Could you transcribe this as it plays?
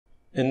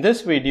In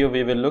this video,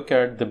 we will look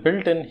at the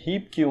built-in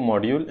Heapq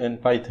module in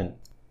Python.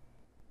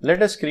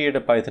 Let us create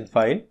a Python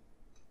file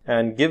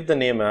and give the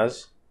name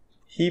as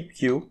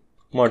Heapq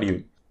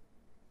module.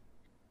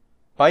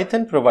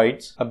 Python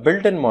provides a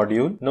built-in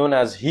module known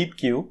as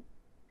Heapq,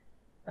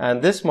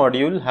 and this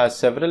module has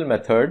several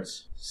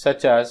methods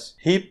such as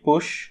heap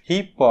push,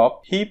 heap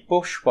pop, heap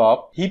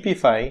PushPop,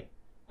 Heapify,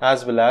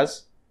 as well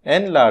as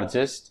n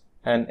largest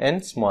and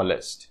n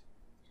smallest.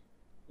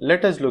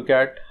 Let us look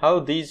at how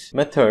these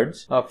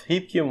methods of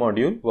Heapq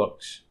module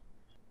works.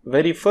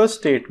 Very first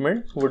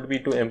statement would be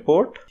to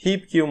import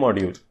Heapq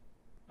module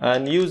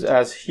and use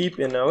as heap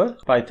in our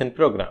Python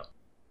program.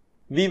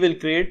 We will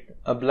create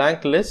a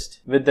blank list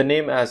with the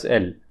name as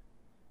L.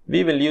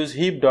 We will use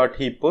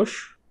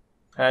heap.heapPush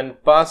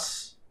and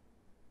pass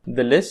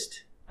the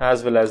list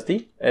as well as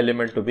the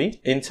element to be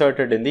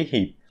inserted in the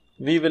heap.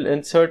 We will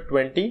insert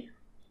 20.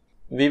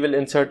 We will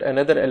insert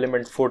another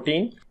element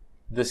 14.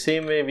 The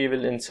same way we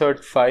will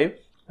insert 5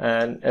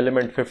 and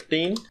element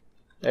 15,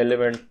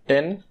 element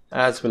 10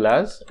 as well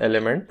as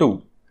element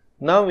 2.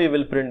 Now we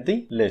will print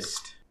the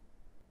list.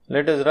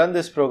 Let us run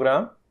this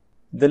program.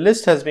 The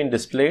list has been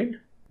displayed,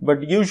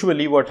 but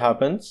usually what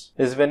happens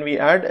is when we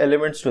add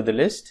elements to the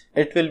list,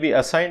 it will be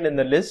assigned in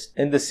the list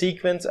in the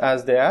sequence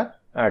as they are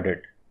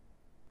added.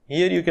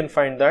 Here you can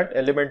find that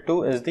element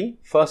 2 is the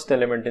first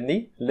element in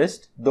the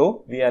list,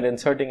 though we are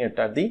inserting it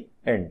at the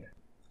end.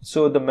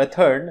 So the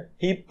method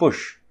heap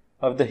push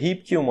of the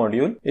Heapq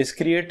module is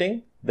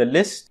creating the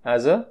list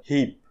as a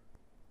heap.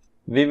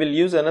 We will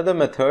use another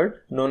method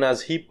known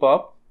as heap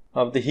pop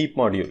of the heap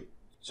module.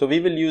 So we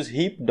will use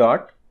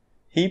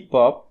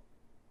heap.heap_pop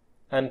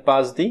and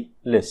pass the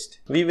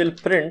list. We will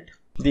print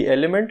the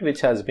element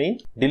which has been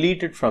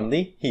deleted from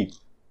the heap.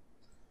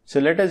 So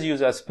let us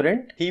use as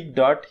print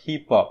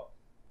heap.heap_pop.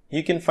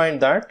 You can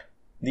find that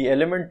the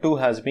element 2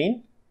 has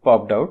been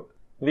popped out.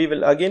 We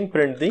will again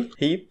print the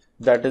heap,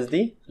 that is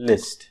the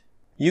list.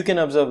 You can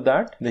observe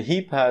that the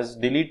heap has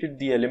deleted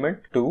the element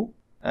 2,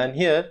 and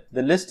here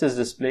the list is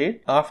displayed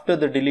after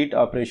the delete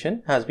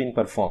operation has been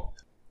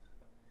performed.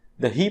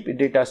 The heap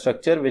data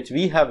structure which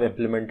we have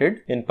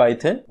implemented in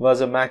Python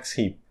was a max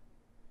heap,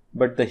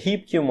 but the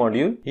Heapq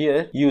module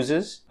here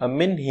uses a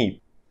min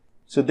heap.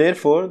 So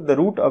therefore the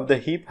root of the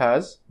heap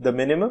has the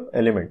minimum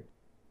element.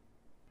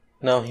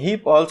 Now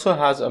heap also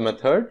has a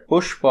method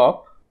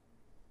PushPop.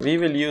 We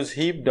will use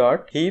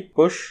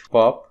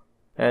heap.heap_push_pop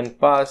and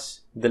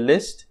pass the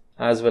list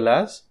as well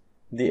as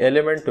the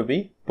element to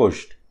be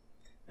pushed.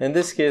 In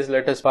this case,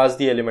 let us pass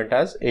the element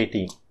as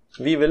 18.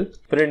 We will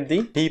print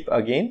the heap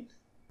again.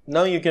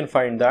 Now you can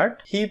find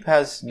that heap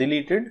has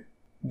deleted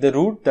the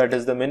root, that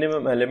is the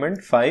minimum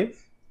element 5,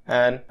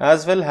 and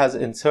as well has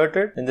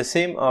inserted in the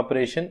same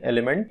operation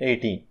element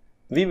 18.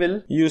 We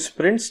will use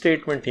print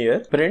statement here,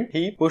 print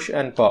heap push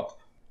and pop.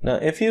 Now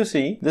if you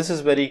see, this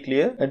is very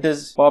clear. It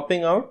is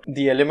popping out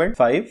the element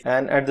 5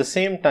 and at the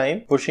same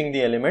time pushing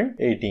the element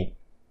 18.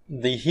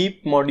 The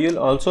heap module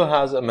also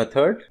has a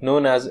method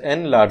known as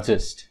n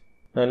largest.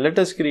 Now let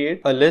us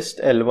create a list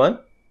L1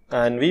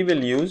 and we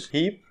will use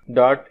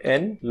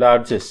heap.n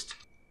largest.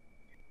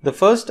 The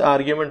first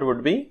argument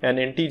would be an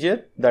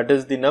integer, that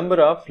is the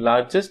number of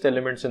largest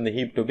elements in the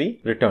heap to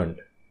be returned.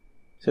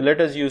 So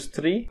let us use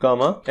 3,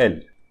 L.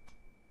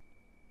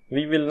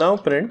 We will now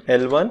print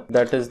L1,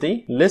 that is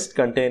the list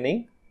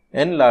containing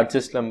n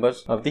largest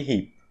numbers of the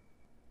heap.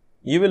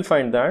 You will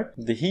find that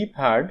the heap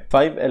had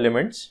 5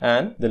 elements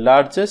and the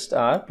largest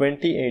are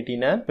 20,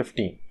 18 and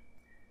 15.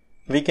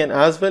 We can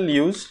as well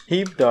use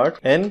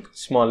heap.n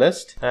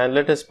smallest and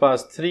let us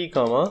pass 3,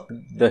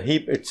 the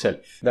heap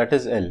itself, that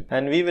is L,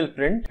 and we will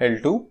print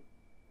L2.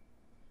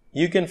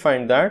 You can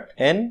find that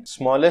n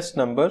smallest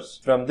numbers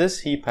from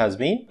this heap has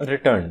been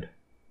returned.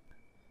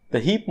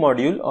 The heap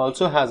module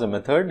also has a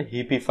method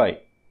Heapify.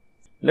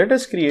 Let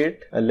us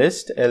create a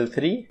list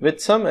L3 with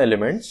some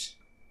elements.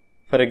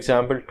 For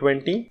example,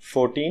 20,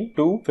 14,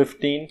 2,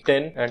 15,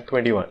 10 and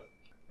 21.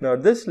 Now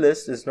this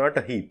list is not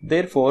a heap.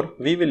 Therefore,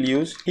 we will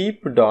use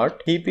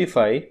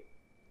heap.heapify,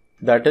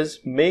 that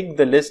is make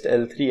the list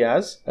L3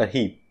 as a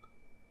heap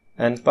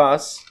and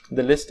pass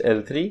the list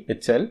L3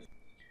 itself.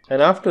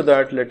 And after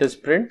that, let us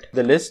print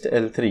the list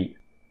L3.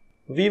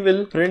 We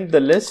will print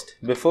the list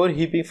before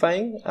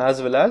heapifying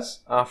as well as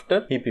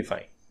after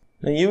heapifying.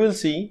 Now you will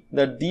see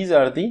that these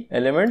are the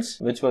elements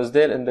which was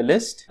there in the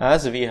list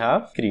as we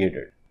have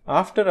created.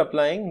 After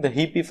applying the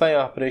heapify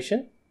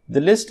operation,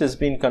 the list has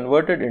been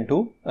converted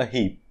into a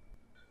heap.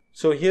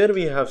 So here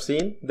we have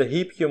seen the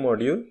Heapq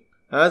module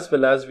as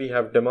well as we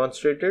have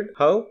demonstrated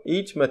how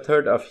each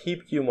method of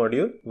Heapq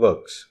module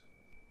works.